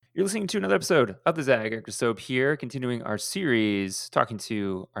You're listening to another episode of the Zag. Eric Soap here, continuing our series, talking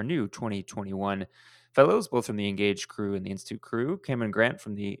to our new 2021 fellows, both from the Engage crew and the Institute crew. Cameron Grant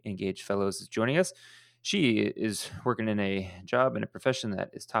from the Engage Fellows is joining us. She is working in a job and a profession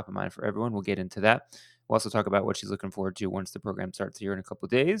that is top of mind for everyone. We'll get into that. We'll also talk about what she's looking forward to once the program starts here in a couple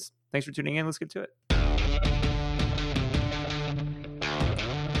of days. Thanks for tuning in. Let's get to it.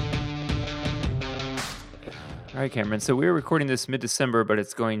 All right, Cameron. So we're recording this mid-December, but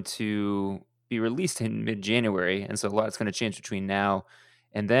it's going to be released in mid-January, and so a lot's going to change between now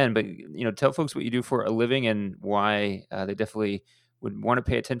and then. But tell folks what you do for a living and why they definitely would want to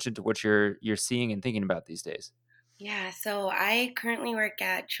pay attention to what you're seeing and thinking about these days. Yeah, so I currently work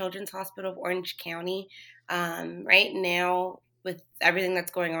at Children's Hospital of Orange County. Right now, with everything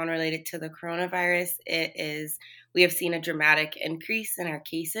that's going on related to the coronavirus, we have seen a dramatic increase in our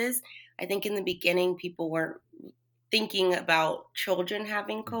cases. I think in the beginning, people weren't thinking about children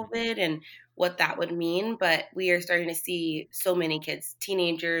having COVID and what that would mean, but we are starting to see so many kids,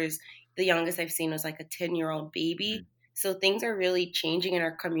 teenagers. The youngest I've seen was like a 10-year-old baby. So things are really changing in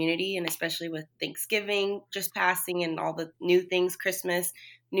our community, and especially with Thanksgiving just passing and all the new things, Christmas,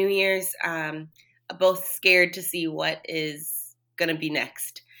 New Year's, both scared to see what is going to be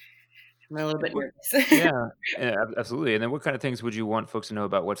next. I'm a little bit nervous. Yeah, absolutely. And then what kind of things would you want folks to know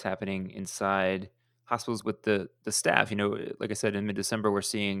about what's happening inside hospitals with the staff? Like I said, in mid-December, we're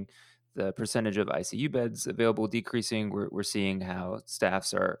seeing the percentage of ICU beds available decreasing. We're seeing how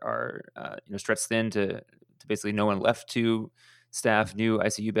staffs are stretched thin to basically no one left to staff new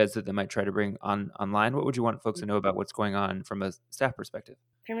ICU beds that they might try to bring online. What would you want folks to know about what's going on from a staff perspective?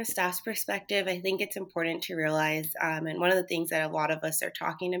 From a staff's perspective, I think it's important to realize, and one of the things that a lot of us are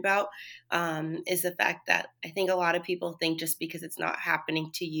talking about is the fact that I think a lot of people think just because it's not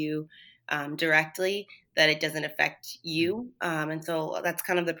happening to you directly, that it doesn't affect you. And so that's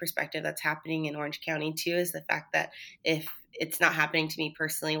kind of the perspective that's happening in Orange County too, is the fact that if it's not happening to me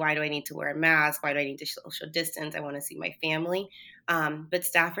personally, why do I need to wear a mask? Why do I need to social distance? I want to see my family. But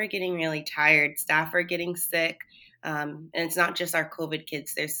staff are getting really tired. Staff are getting sick. And it's not just our COVID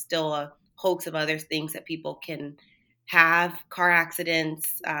kids. There's still a host of other things that people can have, car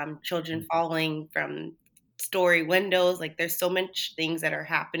accidents, children falling from story windows. Like there's so much things that are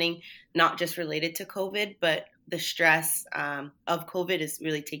happening, not just related to COVID, but the stress of COVID is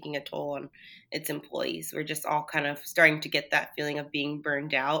really taking a toll on its employees. We're just all kind of starting to get that feeling of being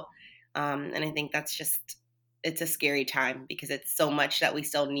burned out. And I think it's a scary time because it's so much that we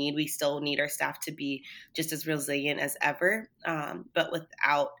still need. We still need our staff to be just as resilient as ever. But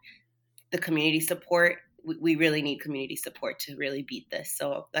without the community support, we really need community support to really beat this.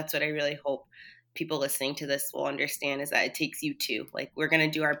 So that's what I really hope people listening to this will understand, is that it takes you too. Like, we're going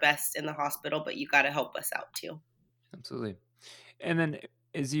to do our best in the hospital, but you got to help us out too. Absolutely. And then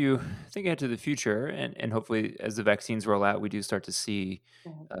as you think ahead to the future, and hopefully as the vaccines roll out, we do start to see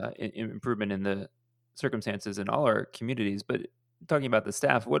improvement in the circumstances in all our communities. But talking about the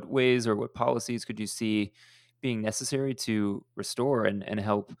staff, what ways or what policies could you see being necessary to restore and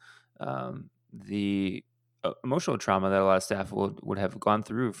help the emotional trauma that a lot of staff would have gone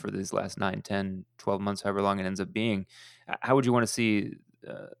through for these last 9, 10, 12 months, however long it ends up being? How would you want to see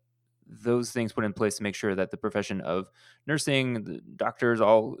those things put in place to make sure that the profession of nursing, the doctors,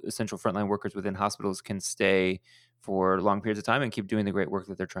 all essential frontline workers within hospitals can stay for long periods of time and keep doing the great work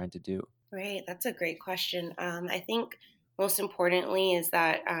that they're trying to do? Right. That's a great question. I think most importantly is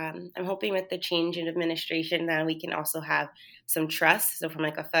that I'm hoping with the change in administration that we can also have some trust. So from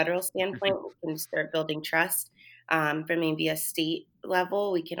like a federal standpoint, we can start building trust. From maybe a state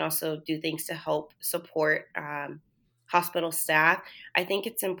level, we can also do things to help support hospital staff. I think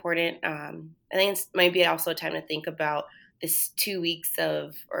it's important. I think it's maybe also a time to think about this 2 weeks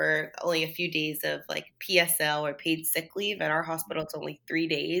of, or only a few days of like PSL or paid sick leave. At our hospital, it's only 3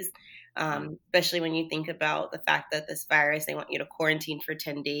 days. Especially when you think about the fact that this virus, they want you to quarantine for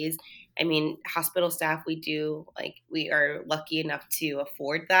 10 days. I mean, hospital staff, we are lucky enough to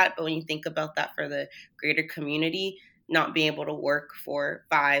afford that. But when you think about that for the greater community, not being able to work for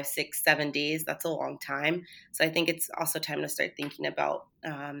 5, 6, 7 days, that's a long time. So I think it's also time to start thinking about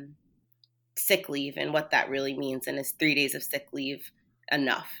sick leave and what that really means. And is 3 days of sick leave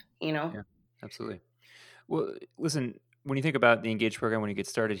enough, you know? Yeah, absolutely. Well, listen, when you think about the Engage program, when you get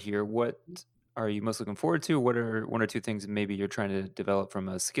started here, what are you most looking forward to? What are one or two things that maybe you're trying to develop from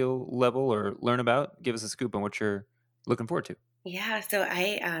a skill level or learn about? Give us a scoop on what you're looking forward to. Yeah, so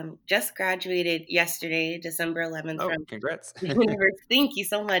I just graduated yesterday, December 11th, Oh, from congrats. the university. Thank you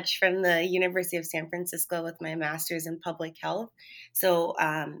so much, from the University of San Francisco with my master's in public health. So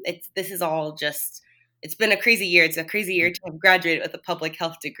this is all just it's been a crazy year. It's a crazy year to have graduated with a public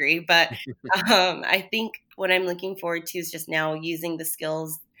health degree. But I think what I'm looking forward to is just now using the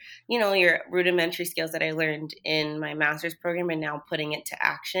skills, your rudimentary skills that I learned in my master's program and now putting it to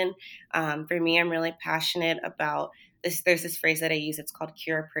action. For me, I'm really passionate about this. There's this phrase that I use. It's called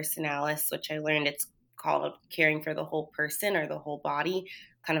cura personalis, which I learned it's called caring for the whole person or the whole body,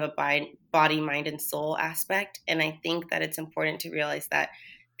 kind of a body, mind, and soul aspect. And I think that it's important to realize that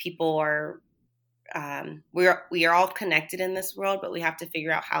people are we are all connected in this world, but we have to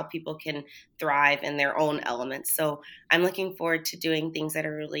figure out how people can thrive in their own elements. So I'm looking forward to doing things that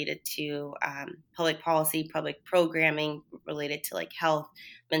are related to public policy, public programming, related to like health,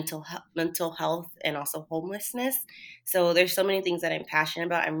 mental health, and also homelessness. So there's so many things that I'm passionate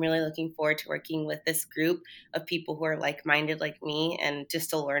about. I'm really looking forward to working with this group of people who are like-minded like me, and just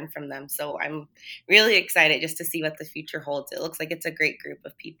to learn from them. So I'm really excited just to see what the future holds. It looks like it's a great group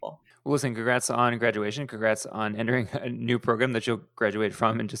of people. Well, listen, congrats on graduation. Congrats on entering a new program that you'll graduate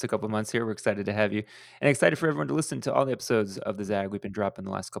from in just a couple months here. We're excited to have you and excited for everyone to listen to all the episodes of the ZAG we've been dropping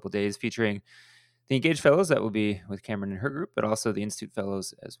the last couple of days, featuring the Engaged Fellows that will be with Cameron and her group, but also the Institute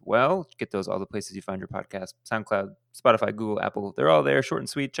Fellows as well. Get those all the places you find your podcast: SoundCloud, Spotify, Google, Apple. They're all there, short and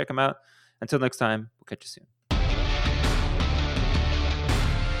sweet. Check them out. Until next time, we'll catch you soon.